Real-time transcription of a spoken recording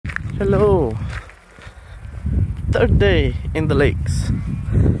Hello. Third day in the lakes.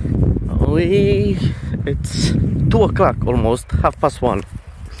 It's 2 o'clock almost, 1:30.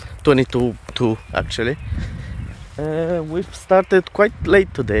 22 actually. We've started quite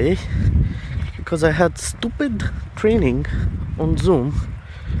late today because I had stupid training on Zoom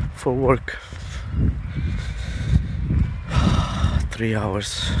for work. 3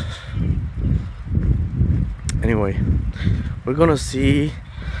 hours. Anyway, we're gonna see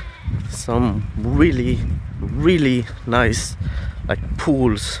some really nice like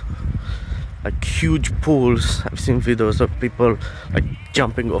pools, like huge pools. I've seen videos of people like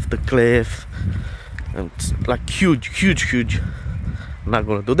jumping off the cliff and it's like huge. I'm not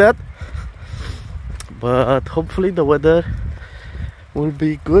gonna do that, but hopefully the weather will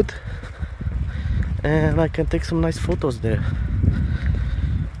be good and I can take some nice photos there.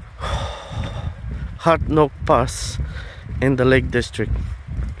 Hard Knock Pass in the Lake District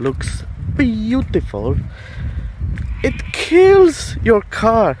looks beautiful. It kills your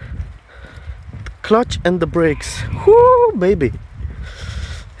car, the clutch and the brakes. Whoo, baby.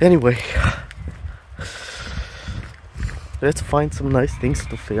 Anyway, let's find some nice things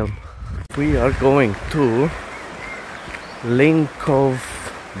to film. We are going to Lingcove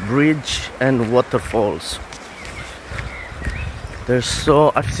Bridge and Waterfalls.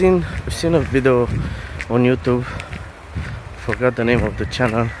 I've seen a video on YouTube, forgot the name of the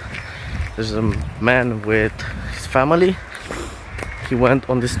channel. There's a man with his family. He went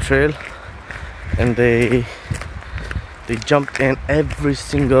on this trail and they jumped in every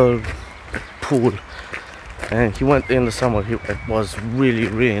single pool, and he went in the summer. It was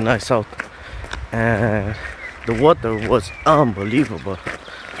really nice out and the water was unbelievable.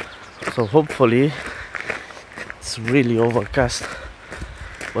 So hopefully it's really overcast,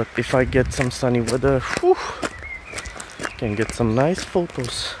 but if I get some sunny weather, whew, can get some nice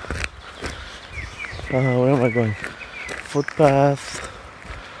photos. Where am I going? Footpath,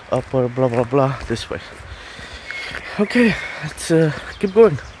 upper blah blah blah, this way. Okay, let's keep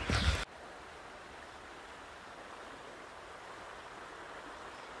going.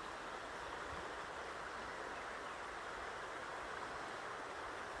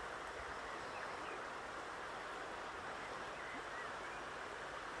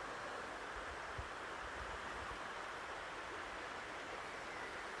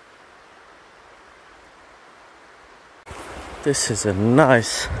 This is a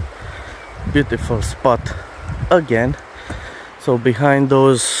nice, beautiful spot again. So behind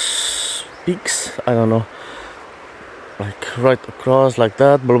those peaks, I don't know, like right across like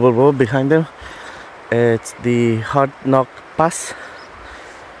that, blah blah blah, behind them, it's the Hard Knock Pass.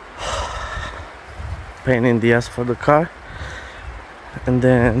 Pain in the ass for the car. And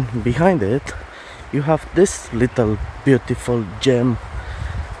then behind it, you have this little beautiful gem.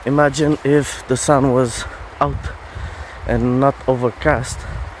 Imagine if the sun was out and not overcast,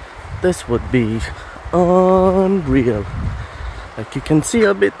 this would be unreal. Like you can see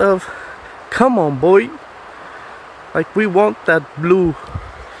a bit of, come on boy, like we want that blue.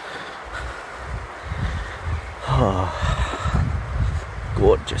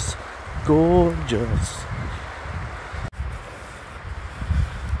 Gorgeous.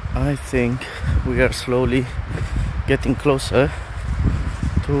 I think we are slowly getting closer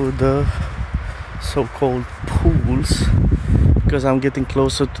to the so-called pools because I'm getting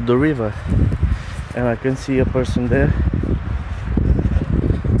closer to the river and I can see a person there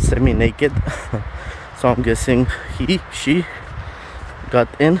semi-naked. So I'm guessing she got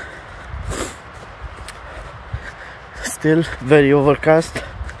in. Still very overcast,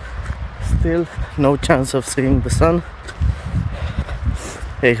 still no chance of seeing the sun.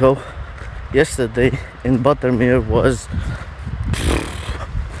 Hey ho, yesterday in Buttermere was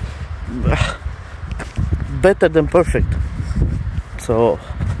better than perfect, so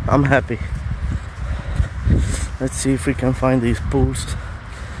I'm happy. Let's see if we can find these pools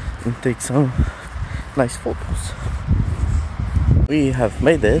and take some nice photos. We have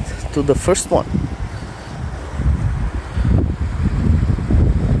made it to the first one.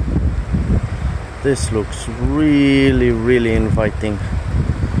 This looks really inviting.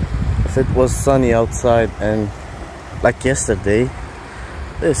 If it was sunny outside and like yesterday,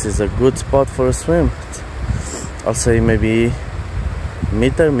 this is a good spot for a swim. I'll say maybe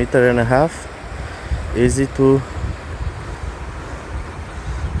meter and a half. Easy to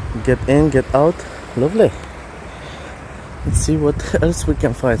get in, get out. Lovely. Let's see what else we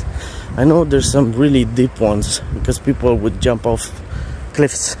can find. I know there's some really deep ones because people would jump off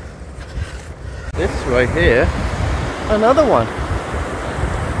cliffs. This right here, another one.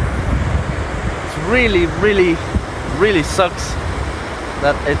 It's really sucks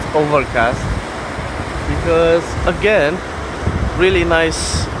that it's overcast, because again, really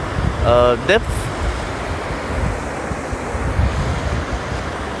nice depth.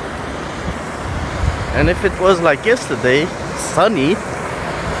 And if it was like yesterday, sunny,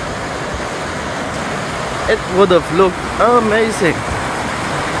 it would have looked amazing.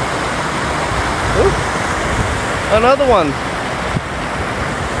 Ooh, another one.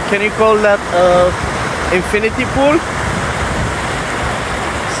 Can you call that infinity pool?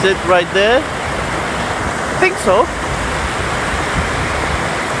 Sit right there. I think so.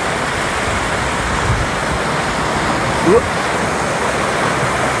 Ooh.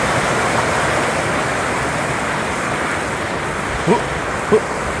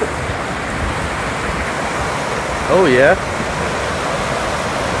 Oh yeah.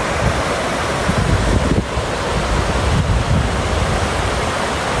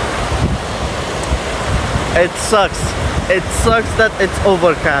 It sucks. It sucks that it's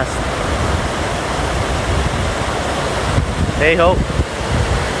overcast. Hey ho.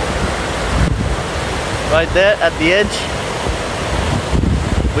 Right there at the edge,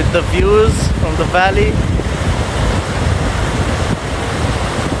 with the views from the valley.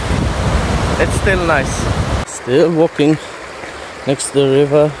 It's still nice. Still walking next to the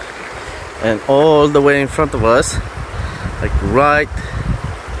river, and all the way in front of us, like right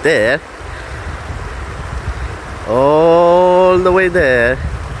there, all the way there,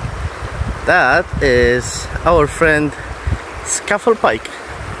 that is our friend Scafell Pike.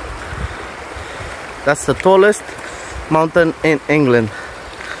 That's the tallest mountain in England.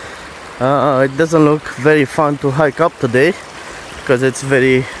 It doesn't look very fun to hike up today because it's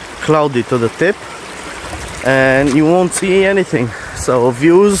very cloudy to the tip and you won't see anything, so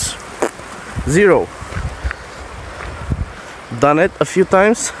views zero. Done it a few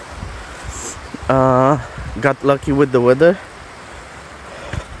times, got lucky with the weather.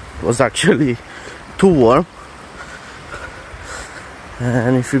 It was actually too warm,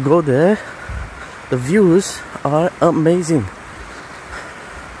 and if you go there, the views are amazing.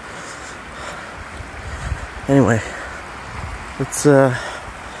 Anyway, let's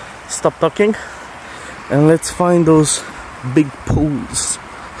stop talking and let's find those big pools.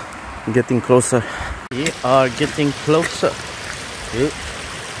 Getting closer. We are getting closer.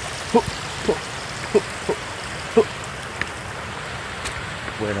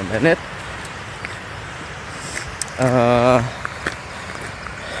 Wait a minute.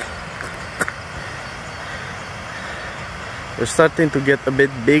 We're starting to get a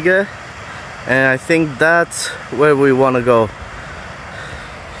bit bigger, and I think that's where we want to go.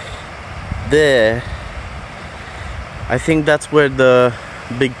 There, I think that's where the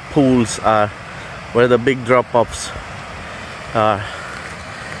big pools are, where the big drop-offs are.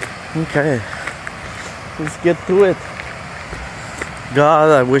 Okay, let's get to it.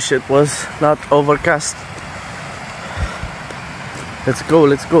 God, I wish it was not overcast. Let's go,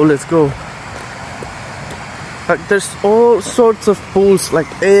 let's go, let's go. Like, there's all sorts of pools like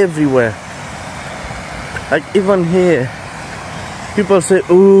everywhere. Like even here, people say,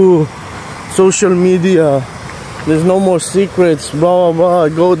 ooh, social media, there's no more secrets, blah blah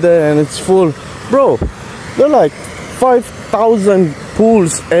blah, go there and it's full. Bro, there are like 5,000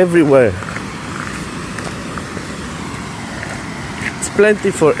 pools everywhere. It's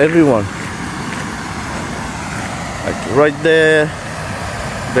plenty for everyone. Like right there,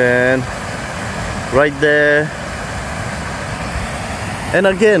 then right there, and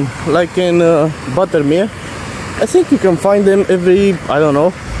again, like in Buttermere, I think you can find them every, I don't know,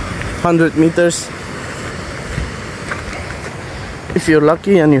 100 meters. If you're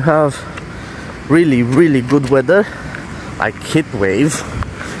lucky and you have really, really good weather, like heat wave,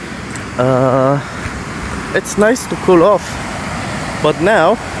 it's nice to cool off. But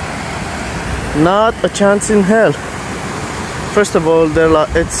now, not a chance in hell. First of all,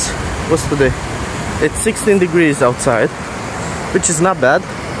 it's, what's today? It's 16 degrees outside, which is not bad,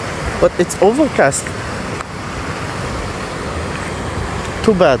 but it's overcast.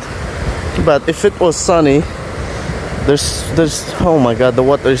 Too bad. Too bad. If it was sunny, there's oh my god, the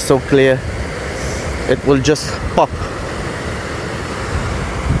water is so clear, it will just pop.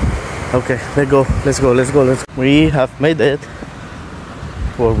 Okay, let's go, let's go, let's go, let's go. We have made it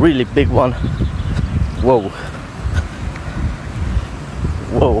to a really big one. Whoa,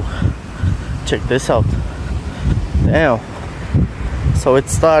 whoa, check this out. Damn. So it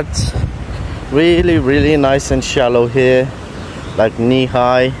starts really, really nice and shallow here, like knee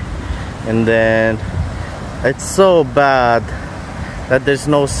high, and then it's so bad that there's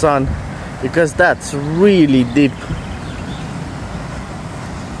no sun, because that's really deep.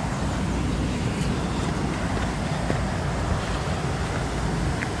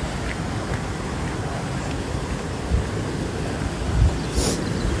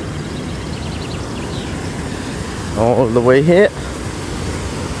 the way here,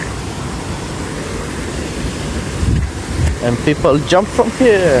 and people jump from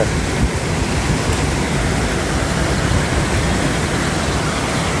here.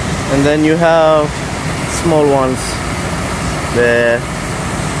 And then you have small ones there,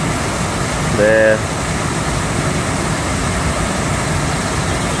 there.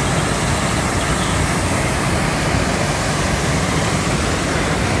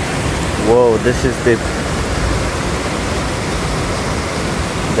 Whoa, this is deep.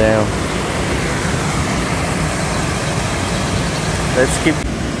 Damn. Let's keep.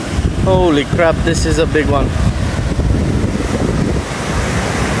 Holy crap, this is a big one.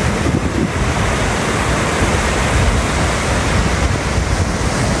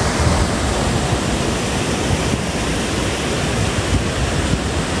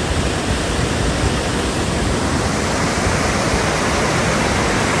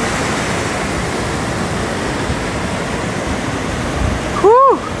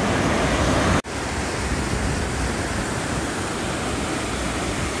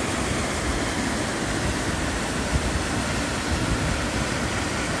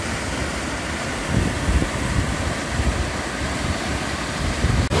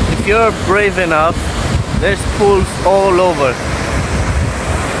 If you're brave enough, there's pools all over.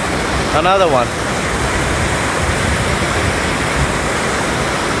 Another one.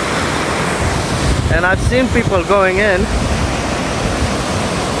 And I've seen people going in.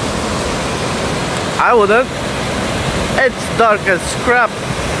 I wouldn't. It's dark as crap.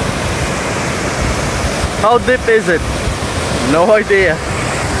 How deep is it? No idea.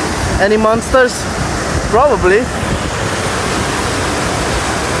 Any monsters? Probably.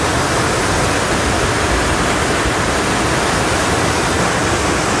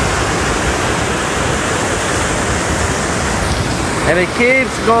 And it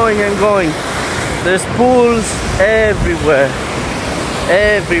keeps going and going. There's pools everywhere.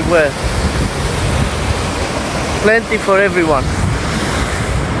 Everywhere. Plenty for everyone.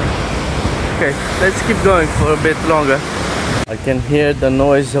 Okay, let's keep going for a bit longer. I can hear the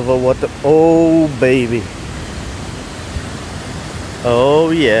noise of a water. Oh baby.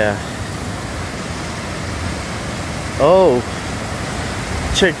 Oh yeah. Oh.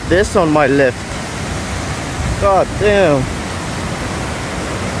 Check this on my left. God damn.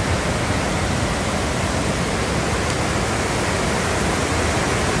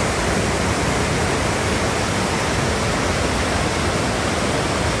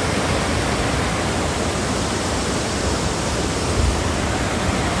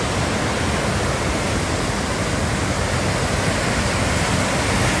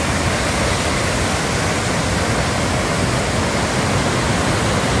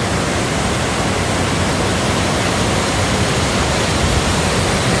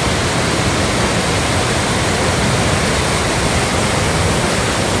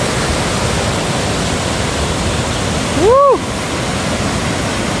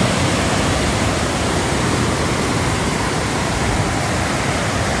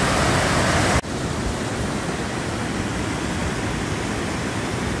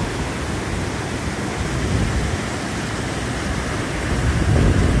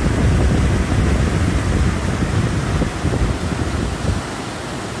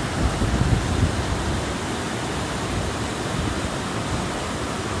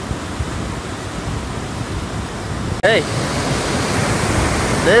 Hey,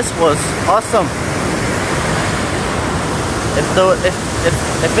 this was awesome.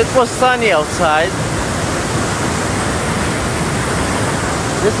 If it was sunny outside,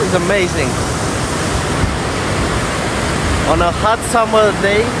 this is amazing. On a hot summer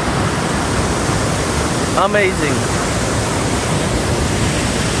day, amazing.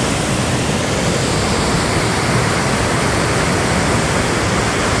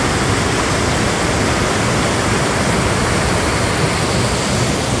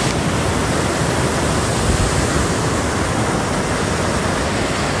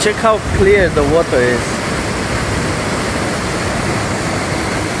 Check how clear the water is.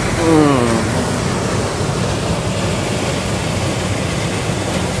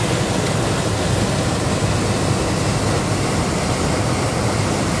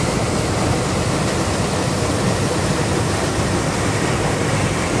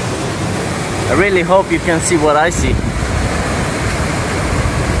 I really hope you can see what I see.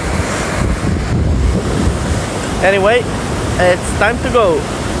 Anyway, it's time to go.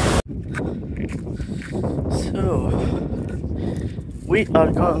 So we're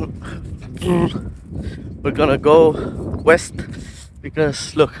gonna go west,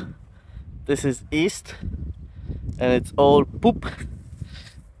 because look, this is east and it's all poop,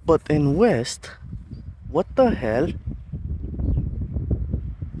 but in west, what the hell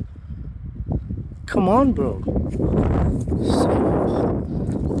come on, bro. So,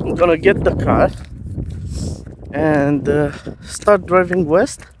 I'm gonna get the car and start driving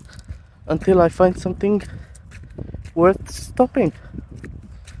west until I find something worth stopping.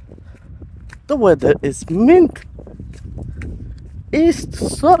 The weather is mint. East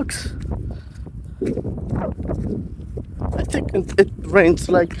sucks. I think it rains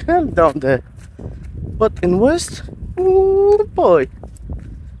like hell down there, but in west, oh boy.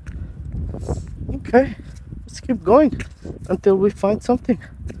 Okay, let's keep going until we find something.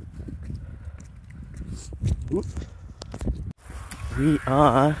 We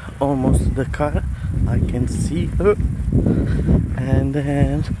are almost to the car. I can see her, and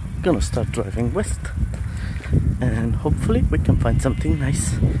then gonna start driving west, and hopefully we can find something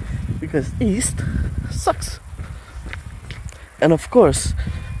nice, because east sucks. And of course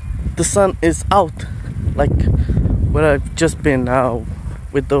the sun is out, like where I've just been now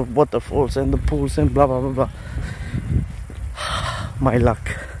with the waterfalls and the pools and blah blah blah blah. My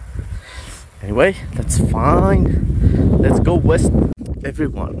luck. Anyway, that's fine. Let's go west.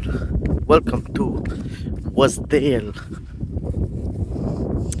 Everyone, welcome to Wasdale.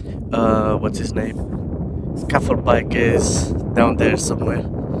 What's his name? Scaffold bike is down there somewhere.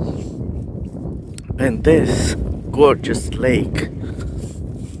 And this gorgeous lake,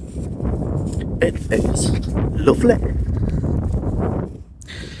 it is lovely.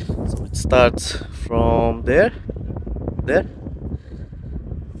 So it starts from there,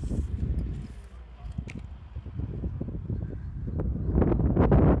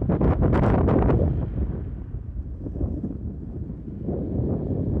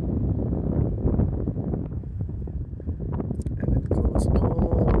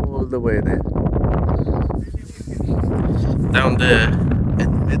 all the way there, down there in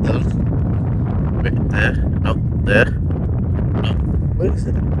the middle, right there, no, there, no, where is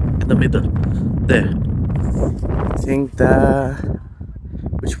it? In the middle, there. I think that,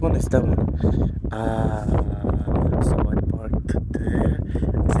 which one is that one? So I parked there.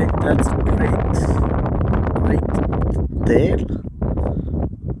 I think that's Great Dale?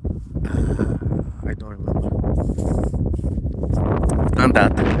 I don't remember. I've done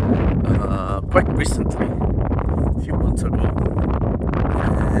that quite recently, a few months ago,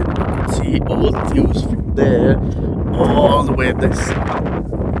 and you can see all the views from there all the way this.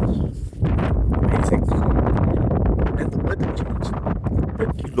 Amazing. And the weather changed.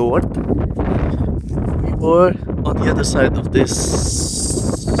 Thank you, Lord. We were on the other side of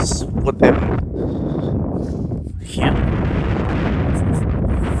this whatever here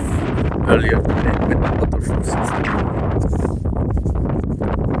earlier today with the waterfalls.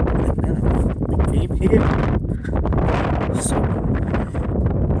 Came here, so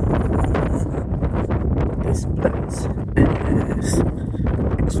this place is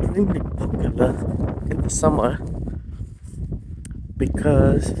extremely popular in the summer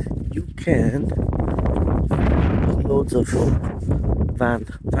because you can loads of van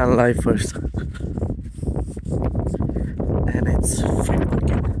lifers, and it's free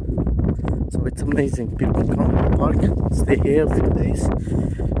parking, so it's amazing. People come park, stay here a few days.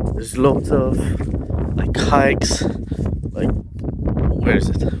 There's loads of like hikes, like where is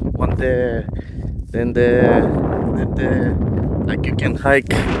it? One there, then there, then there. Like you can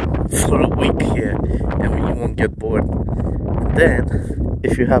hike for a week here and you won't get bored. And then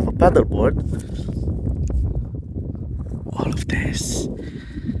if you have a paddleboard, all of this.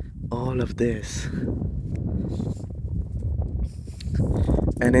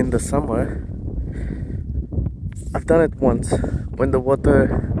 And in the summer, I've done it once when the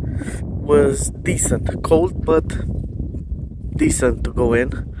water was decent, cold but decent to go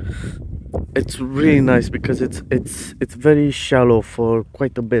in. It's really nice because it's very shallow for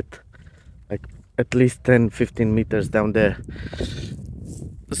quite a bit, like at least 10-15 meters down there,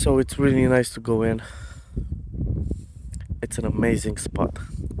 so it's really nice to go in. It's an amazing spot.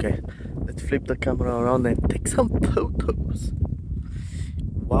 Okay, let's flip the camera around and take some photos.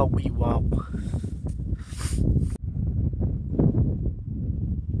 Wowie wow.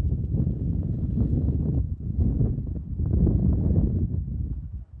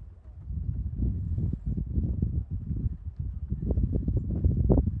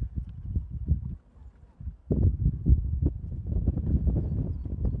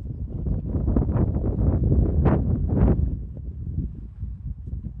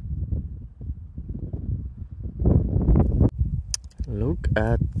 Look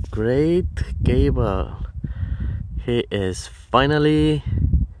at Great Gable. He is finally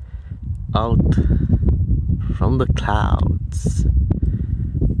out from the clouds,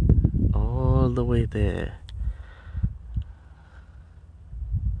 all the way there.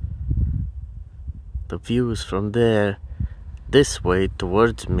 The views from there this way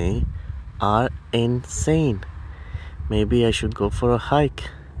towards me are insane. Maybe I should go for a hike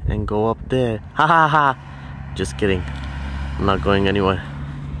and go up there. Ha ha ha! Just kidding. I'm not going anywhere.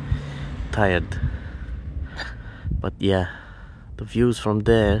 Tired. But yeah, the views from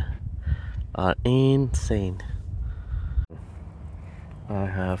there are insane. I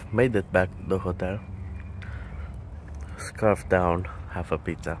have made it back to the hotel. Scarf down, half a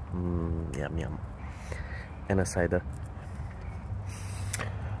pizza. Yum yum. And a cider.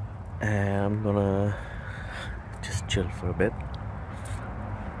 And I'm gonna just chill for a bit.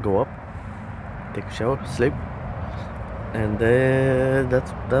 Go up, take a shower, sleep, and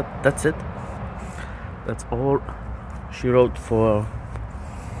that's it. That's all she wrote for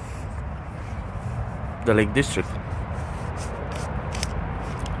the Lake District.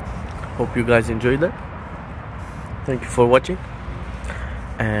 Hope you guys enjoyed that. Thank you for watching,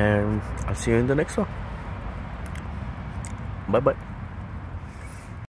 and I'll see you in the next one. Bye bye.